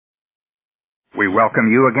We welcome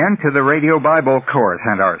you again to the Radio Bible Course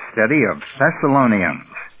and our study of Thessalonians.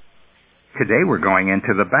 Today we're going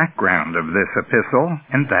into the background of this epistle,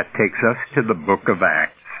 and that takes us to the book of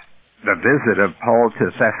Acts. The visit of Paul to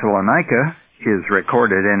Thessalonica is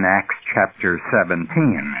recorded in Acts chapter 17.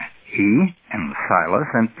 He and Silas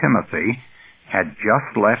and Timothy had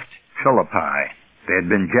just left Philippi. They had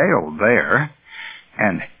been jailed there,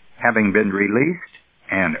 and having been released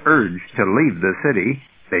and urged to leave the city,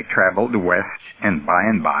 they traveled west and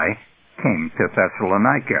by came to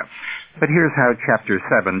Thessalonica. But here's how chapter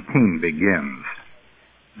 17 begins.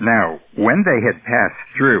 Now, when they had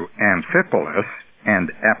passed through Amphipolis and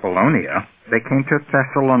Apollonia, they came to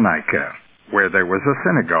Thessalonica, where there was a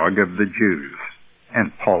synagogue of the Jews.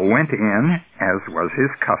 And Paul went in, as was his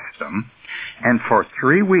custom, and for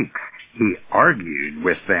 3 weeks he argued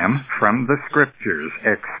with them from the Scriptures,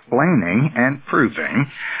 explaining and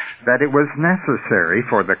proving that it was necessary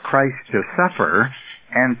for the Christ to suffer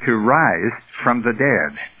and to rise from the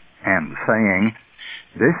dead, and saying,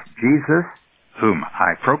 "This Jesus, whom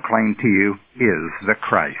I proclaim to you, is the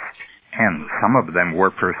Christ." And some of them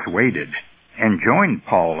were persuaded, and joined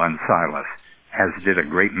Paul and Silas, as did a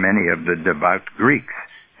great many of the devout Greeks,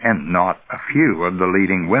 and not a few of the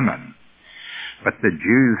leading women. But the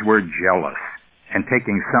Jews were jealous, and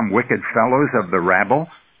taking some wicked fellows of the rabble,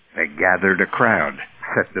 they gathered a crowd,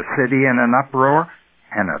 set the city in an uproar,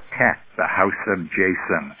 and attacked the house of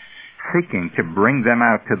Jason, seeking to bring them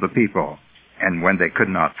out to the people. And when they could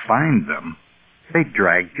not find them, they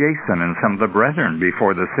dragged Jason and some of the brethren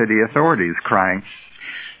before the city authorities, crying,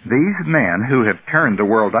 "These men who have turned the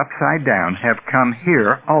world upside down have come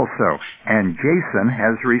here also, and Jason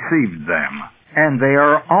has received them. And they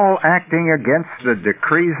are all acting against the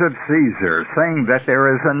decrees of Caesar, saying that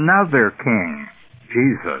there is another king,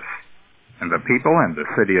 Jesus." And the people and the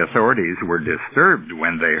city authorities were disturbed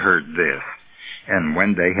when they heard this. And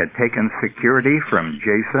when they had taken security from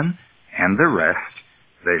Jason and the rest,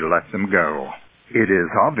 they let them go. It is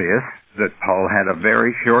obvious that Paul had a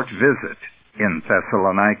very short visit in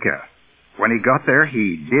Thessalonica. When he got there,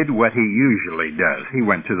 he did what he usually does. He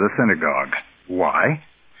went to the synagogue. Why?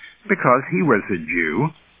 Because he was a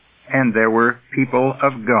Jew, and there were people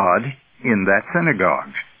of God in that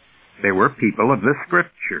synagogue. They were people of the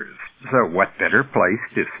Scriptures. So what better place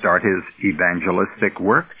to start his evangelistic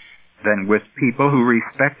work than with people who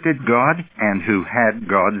respected God and who had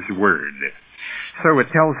God's Word? So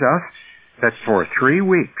it tells us that for 3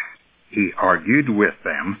 weeks he argued with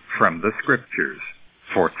them from the Scriptures.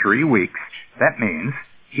 For 3 weeks, that means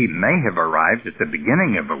he may have arrived at the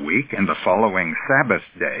beginning of a week and the following Sabbath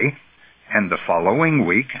day, and the following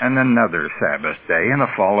week and another Sabbath day, and the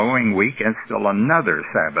following week and still another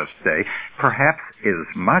Sabbath day, perhaps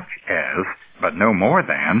as much as, but no more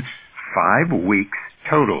than, 5 weeks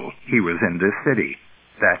total he was in this city.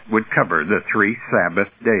 That would cover the 3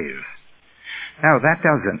 Sabbath days. Now, that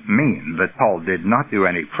doesn't mean that Paul did not do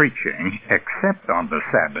any preaching except on the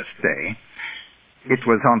Sabbath day. It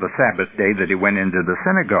was on the Sabbath day that he went into the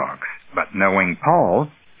synagogues. But knowing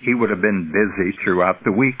Paul, he would have been busy throughout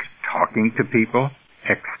the week talking to people,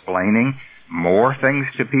 explaining more things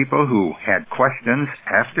to people who had questions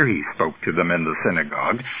after he spoke to them in the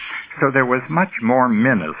synagogue. So there was much more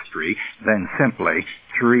ministry than simply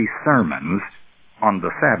 3 sermons on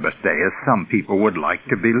the Sabbath day, as some people would like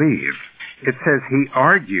to believe. It says he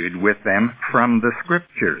argued with them from the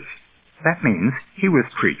Scriptures. That means he was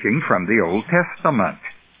preaching from the Old Testament.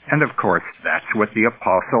 And of course, that's what the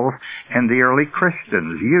apostles and the early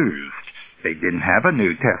Christians used. They didn't have a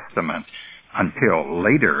New Testament until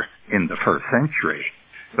later in the 1st century.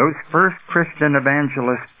 Those first Christian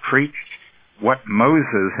evangelists preached what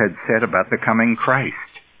Moses had said about the coming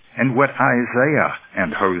Christ, and what Isaiah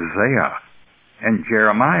and Hosea and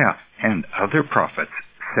Jeremiah and other prophets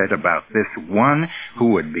said about this one who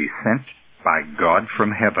would be sent by God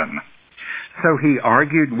from heaven. So he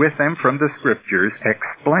argued with them from the Scriptures,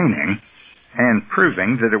 explaining and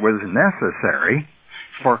proving that it was necessary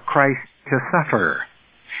for Christ to suffer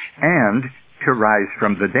and to rise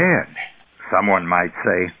from the dead. Someone might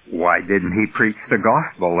say, why didn't he preach the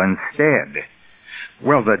gospel instead?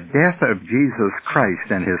 Well, the death of Jesus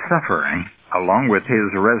Christ and his suffering, along with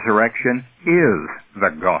his resurrection, is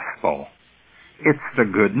the gospel. It's the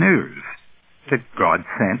good news that God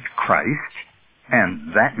sent Christ,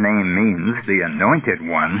 and that name means the anointed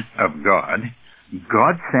one of God.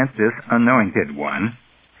 God sent this anointed one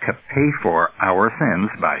to pay for our sins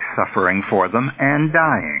by suffering for them and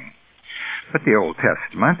dying. But the Old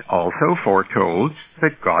Testament also foretold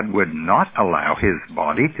that God would not allow his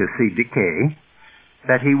body to see decay,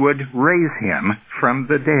 that he would raise him from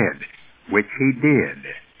the dead, which he did.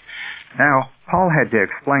 Now, Paul had to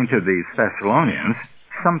explain to these Thessalonians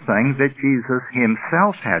something that Jesus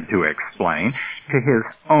himself had to explain to his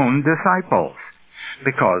own disciples,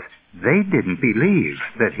 because they didn't believe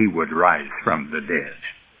that he would rise from the dead.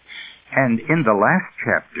 And in the last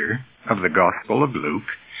chapter of the Gospel of Luke,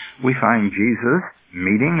 we find Jesus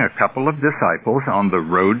meeting a couple of disciples on the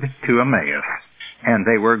road to Emmaus, and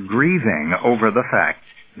they were grieving over the fact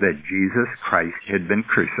that Jesus Christ had been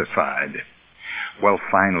crucified. Well,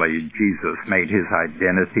 finally, Jesus made his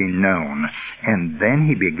identity known, and then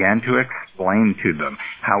he began to explain to them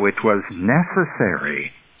how it was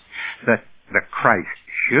necessary that the Christ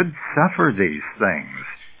should suffer these things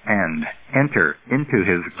and enter into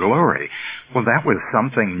his glory. Well, that was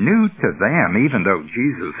something new to them, even though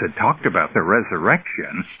Jesus had talked about the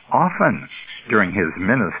resurrection often during his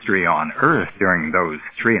ministry on earth during those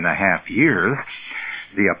 3.5 years.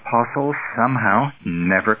 The apostles somehow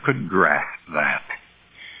never could grasp that.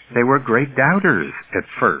 They were great doubters at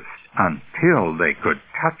first, until they could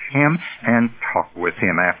touch him and talk with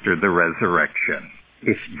him after the resurrection.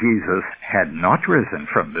 If Jesus had not risen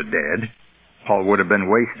from the dead, Paul would have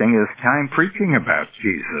been wasting his time preaching about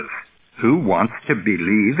Jesus. Who wants to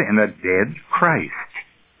believe in a dead Christ?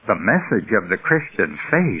 The message of the Christian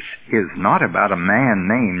faith is not about a man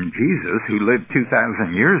named Jesus who lived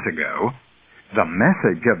 2,000 years ago. The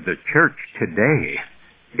message of the church today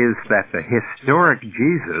is that the historic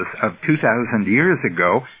Jesus of 2,000 years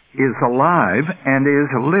ago is alive and is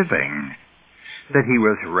living. That he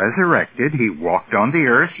was resurrected, he walked on the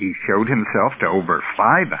earth, he showed himself to over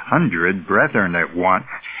 500 brethren at once,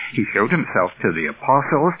 he showed himself to the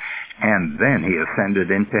apostles, and then he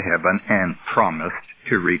ascended into heaven and promised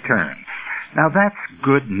to return. Now that's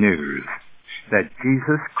good news, that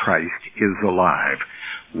Jesus Christ is alive.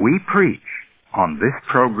 We preach on this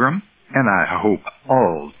program, and I hope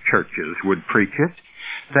all churches would preach it,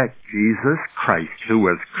 that Jesus Christ, who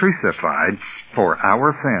was crucified for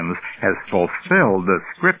our sins, has fulfilled the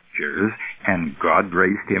Scriptures, and God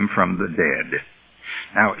raised him from the dead.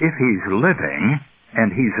 Now, if he's living,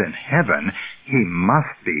 and he's in heaven, he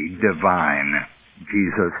must be divine.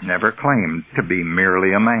 Jesus never claimed to be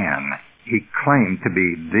merely a man. He claimed to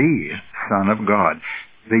be the Son of God,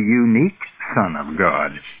 the unique Son of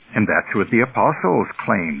God, and that's what the apostles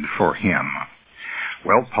claimed for him.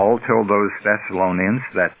 Well, Paul told those Thessalonians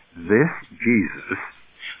that this Jesus,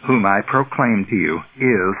 whom I proclaim to you,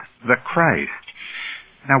 is the Christ.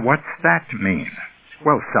 Now, what's that mean?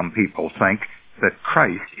 Well, some people think that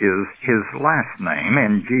Christ is his last name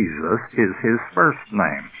and Jesus is his first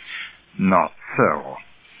name. Not so.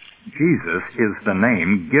 Jesus is the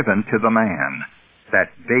name given to the man. That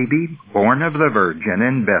baby born of the Virgin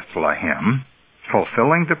in Bethlehem,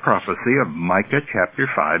 fulfilling the prophecy of Micah chapter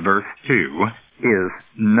 5, verse 2, is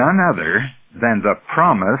none other than the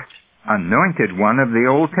promised anointed one of the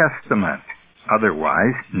Old Testament,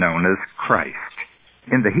 otherwise known as Christ.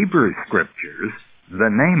 In the Hebrew Scriptures, the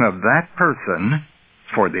name of that person,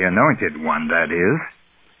 for the anointed one that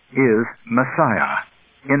is Messiah.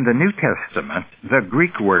 In the New Testament, the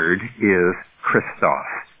Greek word is Christos,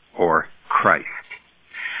 or Christ.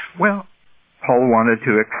 Well, Paul wanted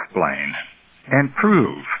to explain and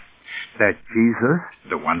prove that Jesus,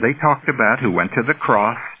 the one they talked about who went to the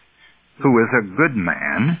cross, who was a good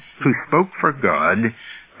man, who spoke for God,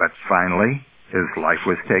 but finally his life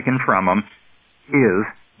was taken from him, is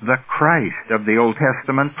the Christ of the Old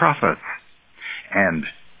Testament prophets. And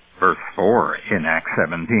verse 4 in Acts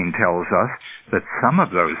 17 tells us that some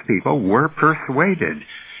of those people were persuaded.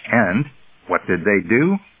 And what did they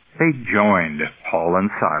do? They joined Paul and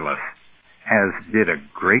Silas, as did a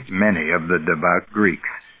great many of the devout Greeks,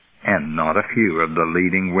 and not a few of the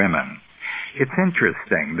leading women. It's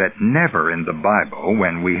interesting that never in the Bible,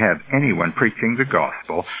 when we have anyone preaching the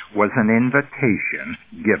gospel, was an invitation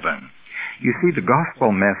given. You see, the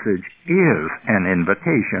gospel message is an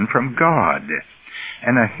invitation from God.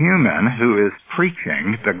 And a human who is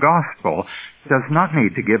preaching the gospel does not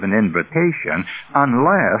need to give an invitation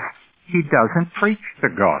unless he doesn't preach the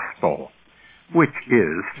gospel, which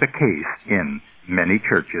is the case in many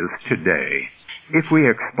churches today. If we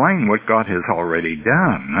explain what God has already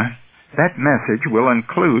done, that message will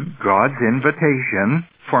include God's invitation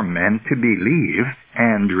for men to believe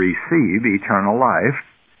and receive eternal life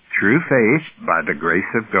through faith by the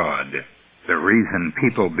grace of God. The reason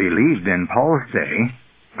people believed in Paul's day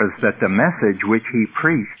was that the message which he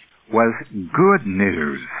preached was good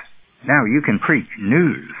news. Now, you can preach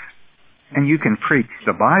news, and you can preach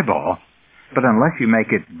the Bible, but unless you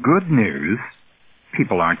make it good news,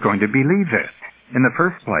 people aren't going to believe it. In the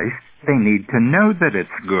first place, they need to know that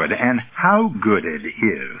it's good and how good it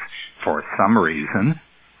is. For some reason,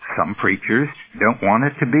 Some preachers don't want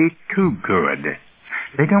it to be too good.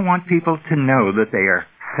 They don't want people to know that they are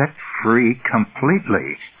set free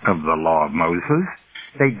completely of the law of Moses.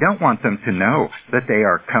 They don't want them to know that they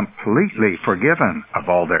are completely forgiven of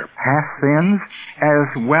all their past sins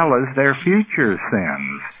as well as their future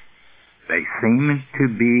sins. They seem to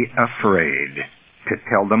be afraid to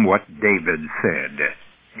tell them what David said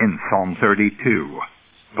in Psalm 32.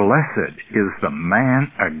 Blessed is the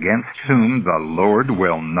man against whom the Lord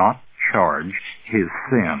will not charge his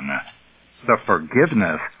sin. The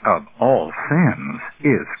forgiveness of all sins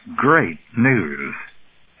is great news.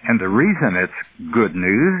 And the reason it's good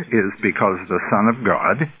news is because the Son of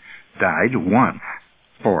God died once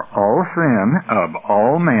for all sin of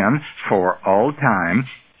all men for all time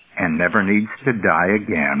and never needs to die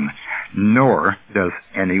again, nor does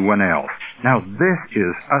anyone else. Now this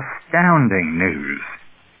is astounding news.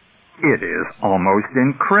 It is almost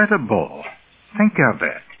incredible. Think of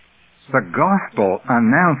it. The gospel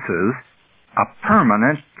announces a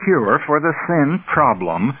permanent cure for the sin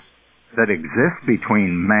problem that exists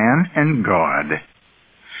between man and God.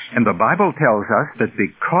 And the Bible tells us that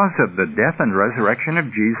because of the death and resurrection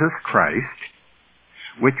of Jesus Christ,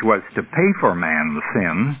 which was to pay for man's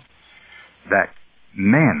sin, that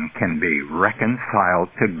men can be reconciled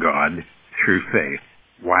to God through faith.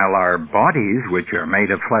 While our bodies, which are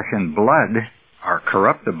made of flesh and blood, are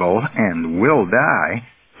corruptible and will die,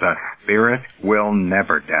 the spirit will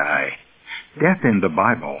never die. Death in the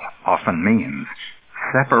Bible often means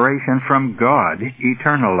separation from God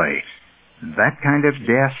eternally. That kind of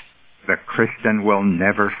death the Christian will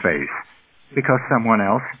never face because someone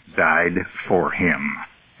else died for him.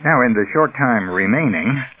 Now, in the short time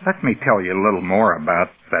remaining, let me tell you a little more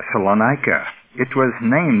about Thessalonica. It was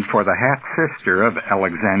named for the half-sister of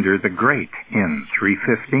Alexander the Great in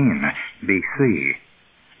 315 BC.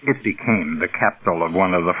 It became the capital of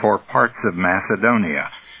one of the 4 parts of Macedonia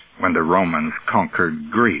when the Romans conquered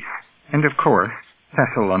Greece. And of course,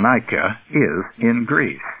 Thessalonica is in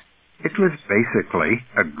Greece. It was basically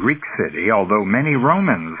a Greek city, although many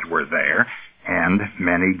Romans were there and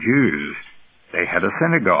many Jews. They had a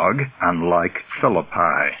synagogue, unlike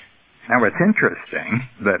Philippi. Now it's interesting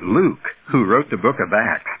that Luke, who wrote the book of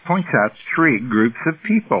Acts, points out 3 groups of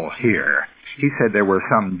people here. He said there were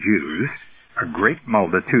some Jews, a great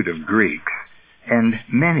multitude of Greeks, and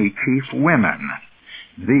many chief women.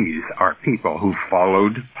 These are people who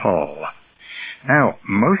followed Paul. Now,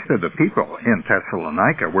 most of the people in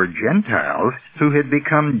Thessalonica were Gentiles who had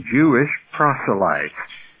become Jewish proselytes,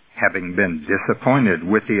 having been disappointed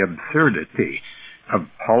with the absurdity of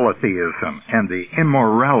polytheism and the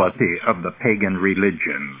immorality of the pagan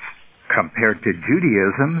religions. Compared to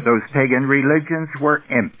Judaism, those pagan religions were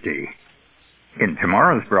empty. In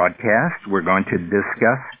tomorrow's broadcast, we're going to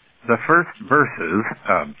discuss the first verses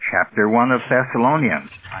of chapter 1 of Thessalonians.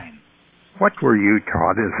 What were you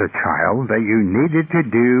taught as a child that you needed to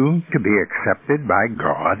do to be accepted by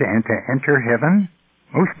God and to enter heaven?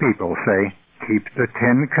 Most people say, keep the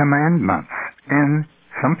 10 Commandments. And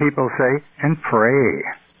some people say, and pray.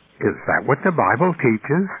 Is that what the Bible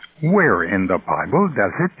teaches? Where in the Bible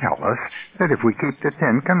does it tell us that if we keep the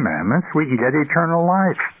 10 Commandments, we can get eternal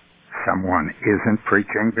life? Someone isn't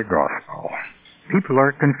preaching the gospel. People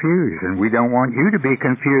are confused, and we don't want you to be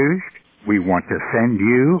confused. We want to send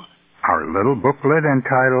you our little booklet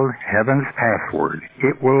entitled Heaven's Password.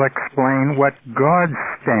 It will explain what God's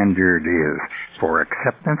standard is for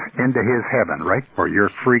acceptance into His heaven, right? For your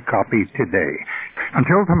free copy today.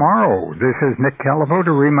 Until tomorrow, this is Nick Calivoda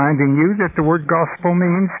reminding you that the word gospel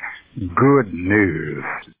means good news.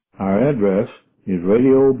 Our address is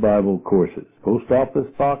Radio Bible Courses, Post Office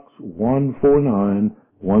Box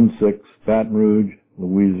 14916, Baton Rouge,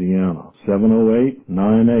 Louisiana,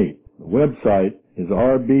 70898. The website is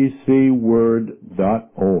rbcword.org.